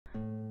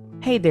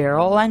Hey there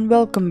all, and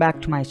welcome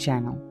back to my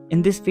channel.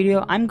 In this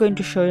video I'm going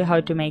to show you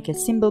how to make a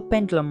simple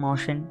pendulum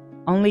motion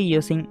only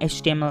using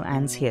HTML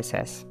and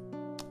CSS.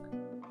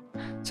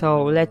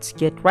 So let's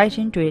get right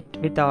into it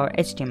with our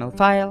HTML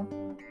file,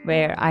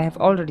 where I have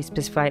already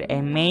specified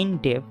a main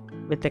div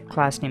with the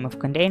class name of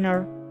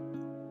container,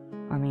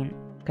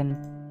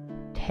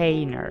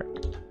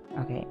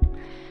 okay,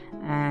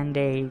 and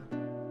two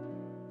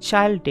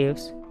child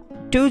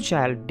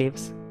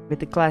divs with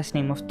the class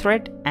name of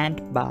thread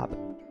and bob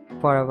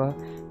for our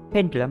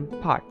pendulum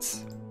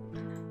parts.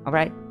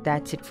 Alright,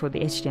 that's it for the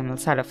HTML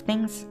side of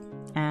things.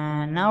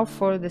 And now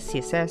for the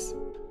CSS,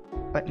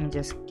 let me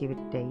just give it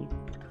a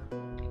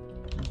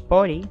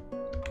body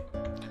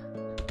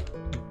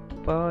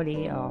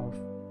of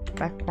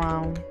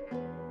background,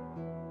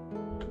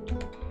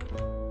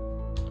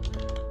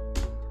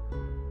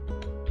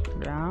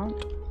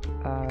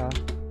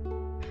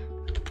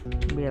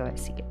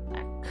 realistic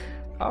back.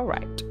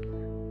 Alright,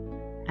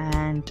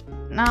 and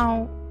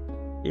now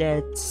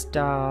let's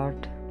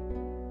start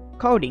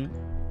coding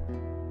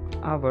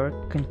our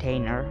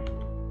container.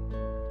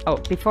 Oh,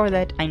 before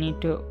that I need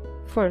to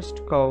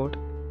first code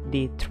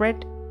the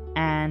thread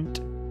and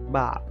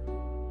bob.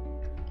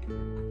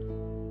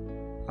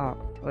 Oh,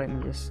 let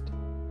me just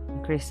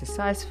increase the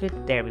size of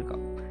it. There we go.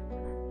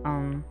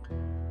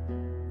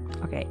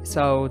 Okay,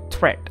 so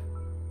thread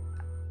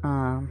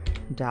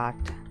dot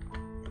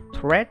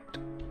thread,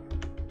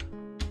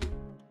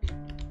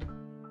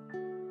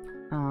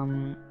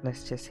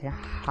 let's just say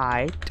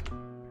height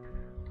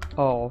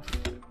of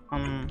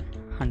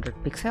 100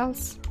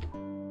 pixels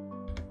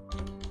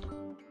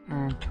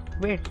and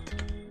width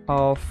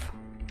of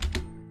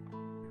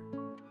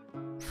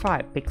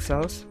 5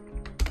 pixels.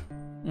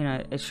 You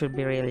know, it should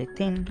be really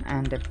thin.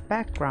 And the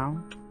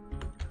background,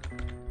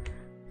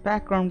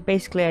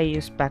 basically I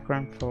use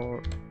background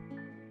color,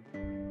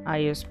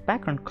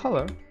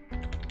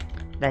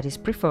 that is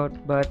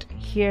preferred, but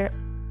here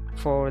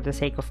for the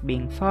sake of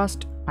being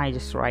fast I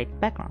just write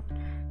background.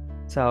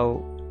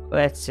 So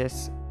let's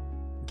just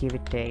give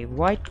it a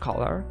white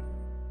color.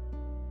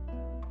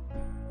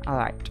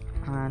 Alright,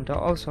 and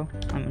also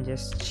let me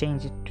just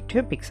change it to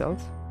 2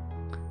 pixels.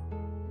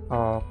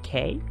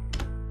 Okay,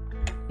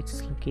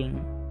 it's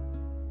looking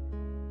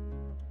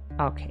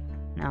okay.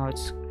 Now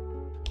it's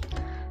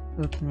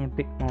looking a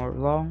bit more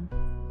long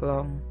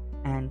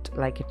and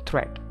like a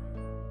thread.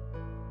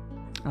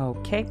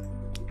 Okay,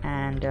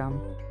 and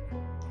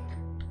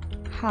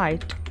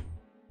height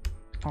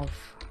of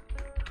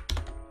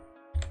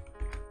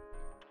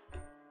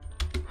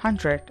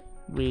 100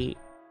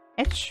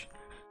 VH,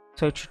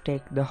 so it should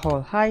take the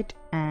whole height.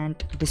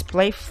 And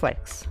display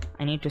flex,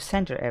 I need to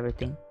center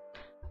everything,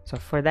 so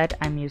for that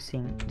I'm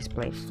using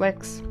display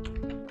flex.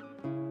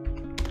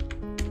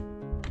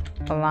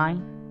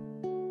 Align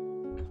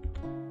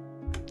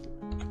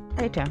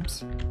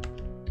items,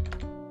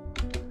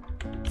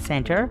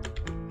 center,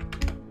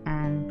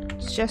 and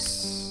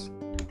just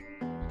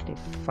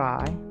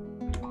define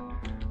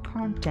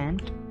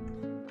content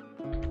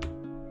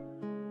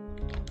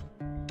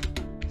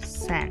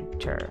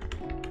center,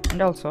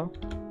 and also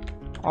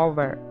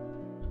overflow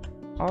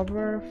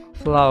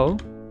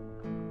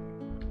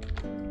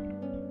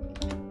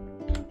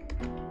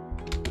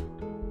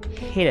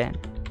hidden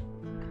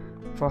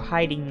for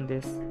hiding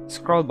this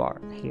scroll bar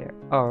here.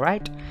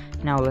 Alright,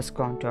 now let's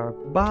go on to our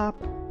bob.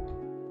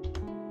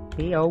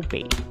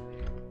 B-O-B,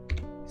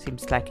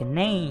 seems like a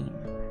name.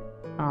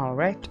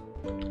 Alright,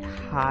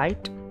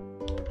 height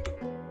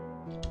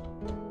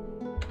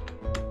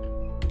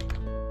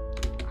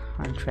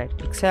 100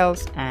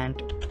 pixels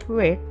and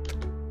width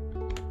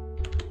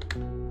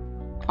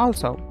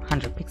also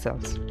 100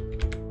 pixels,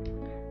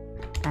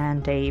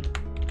 and a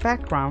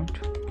background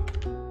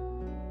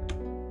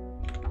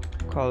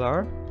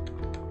color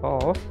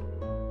of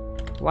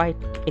white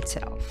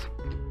itself,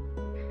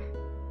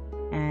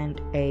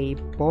 and a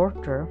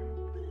border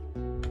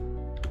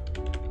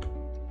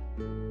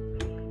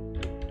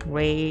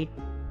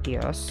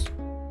radius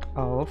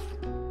of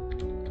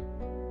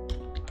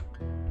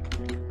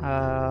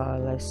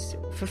let's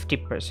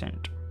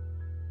 50%,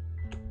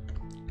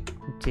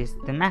 which is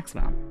the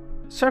maximum.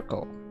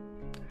 Circle.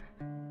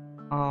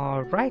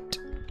 Alright,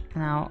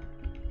 now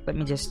let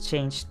me just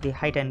change the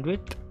height and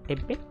width a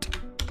bit.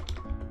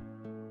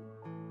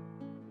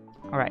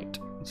 Alright,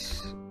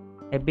 it's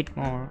a bit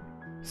more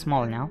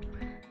small now.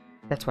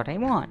 That's what I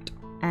want.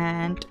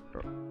 And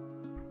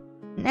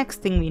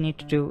next thing we need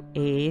to do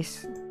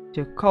is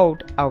to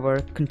code our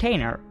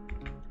container.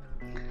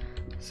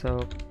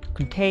 So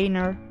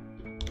container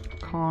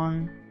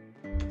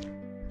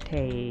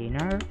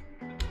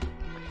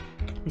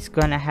is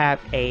gonna have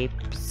a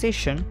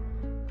position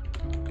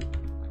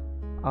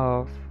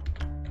of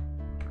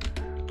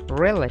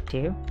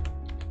relative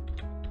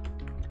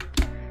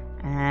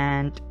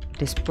and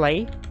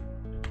display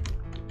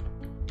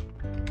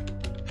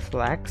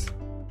flex.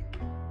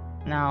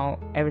 Now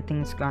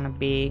everything's gonna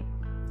be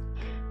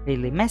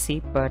really messy,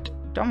 but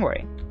don't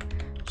worry.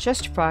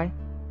 Justify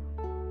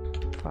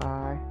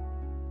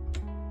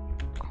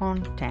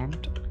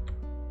content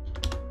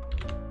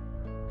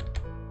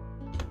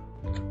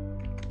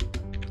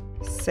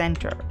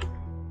center.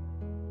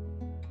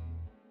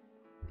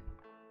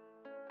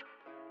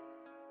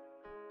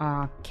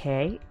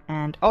 Okay,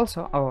 and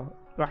also, oh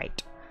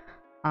right,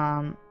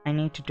 I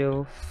need to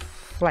do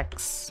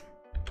flex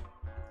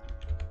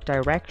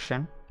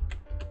direction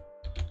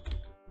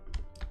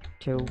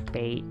to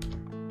be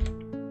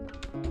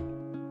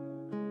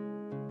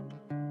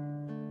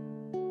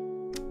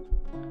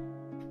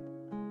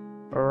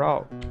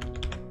row.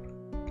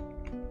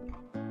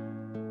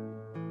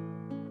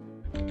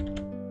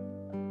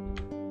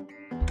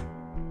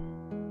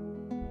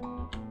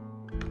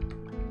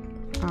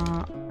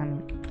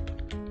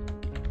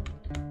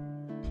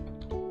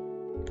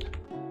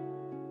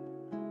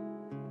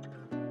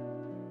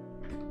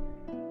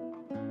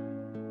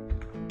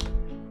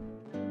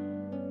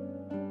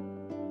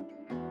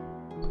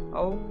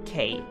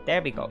 Okay,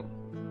 there we go.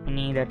 We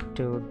needed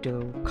to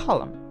do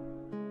column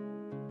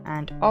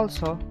and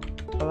also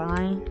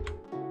align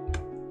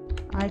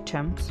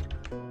items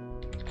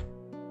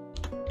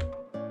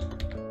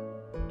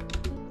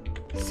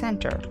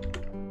center.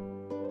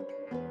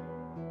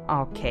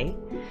 Okay,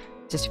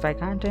 justify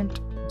content,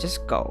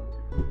 just go.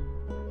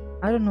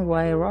 I don't know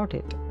why I wrote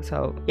it.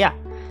 So yeah,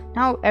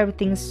 now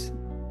everything's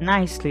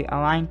nicely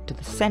aligned to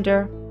the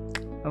center.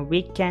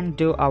 We can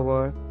do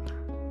our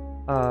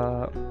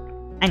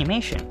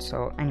animation.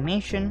 So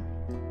animation,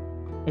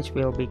 it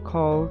will be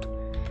called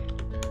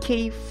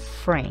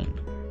keyframes.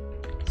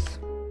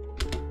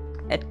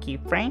 At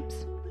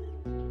keyframes,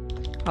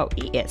 oh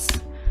yes,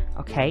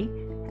 okay,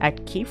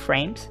 at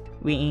keyframes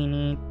we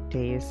need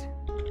this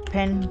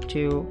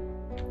Pendulum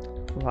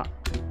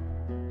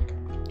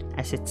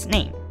as its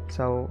name.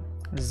 So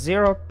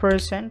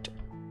 0%,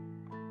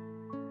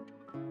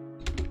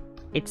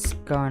 it's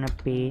gonna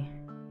be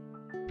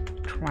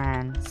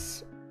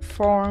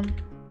transform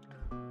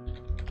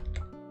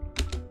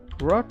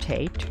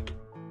rotate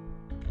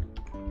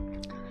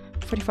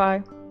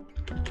 45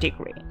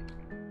 degree,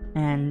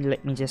 and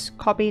let me just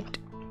copy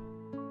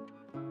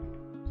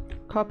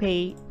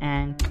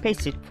and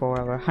paste it for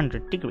our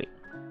 100 degree.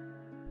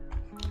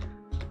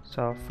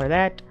 So for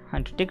that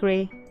 100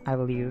 degree I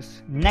will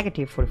use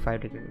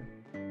 -45 degree,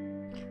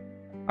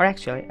 or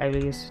actually I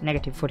will use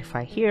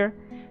 -45 here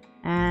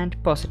and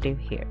positive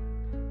here.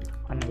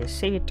 Let me just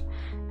save it.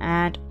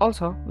 And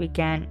also we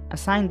can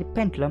assign the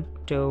pendulum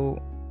to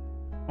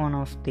one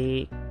of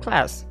the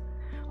class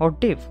or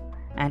div,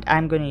 and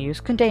I'm going to use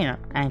container,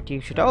 and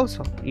you should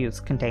also use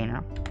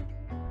container.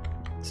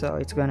 So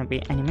it's going to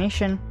be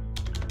animation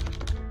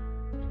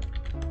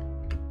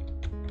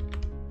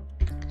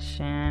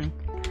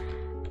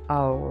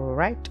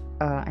alright,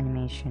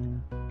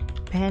 animation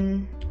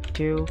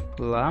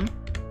pendulum,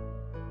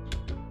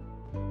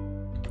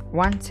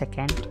 1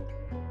 second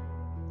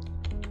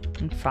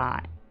and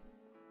 5.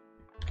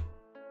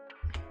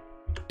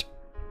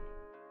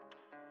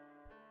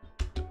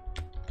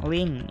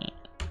 Linear,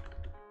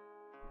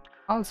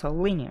 also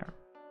linear.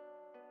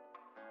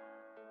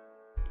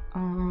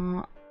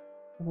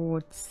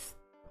 What's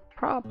the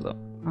problem?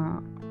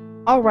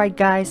 Alright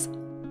guys,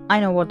 I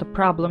know what the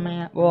problem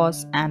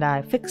was and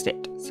I fixed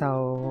it.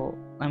 So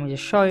let me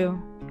just show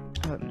you.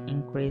 Let me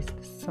increase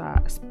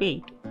the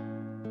speed.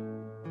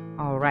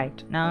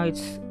 Alright, now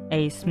it's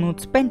a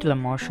smooth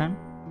pendulum motion,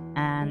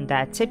 and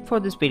that's it for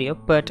this video.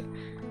 But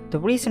the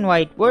reason why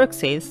it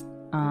works is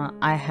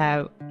I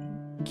have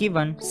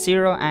given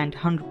 0 and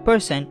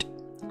 100%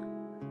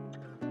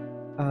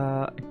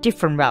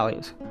 different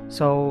values.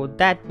 So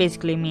that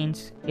basically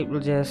means it will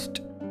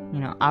just,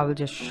 I will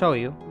just show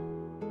you.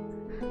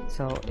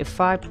 So if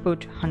I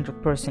put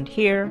 100%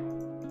 here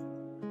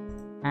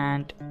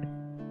and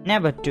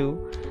never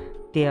do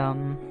the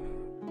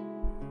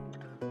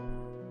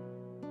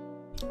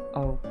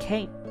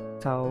okay,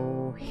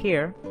 so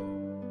here,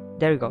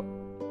 there you go,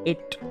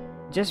 it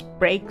just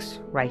breaks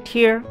right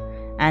here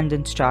and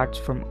then starts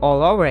from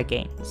all over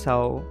again.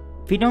 So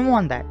we don't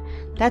want that.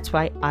 That's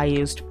why I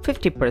used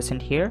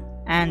 50% here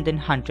and then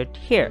 100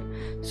 here.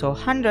 So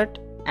 100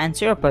 and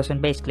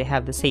 0% basically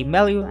have the same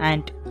value,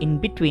 and in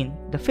between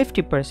the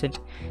 50%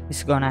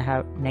 is gonna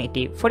have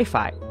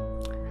 -45.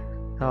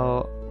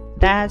 So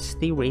that's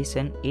the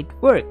reason it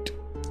worked.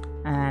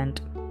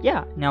 And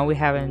yeah, now we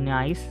have a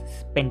nice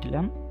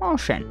pendulum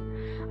motion.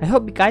 I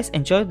hope you guys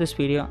enjoyed this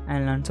video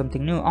and learned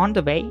something new on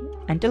the way.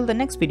 Until the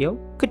next video,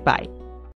 goodbye.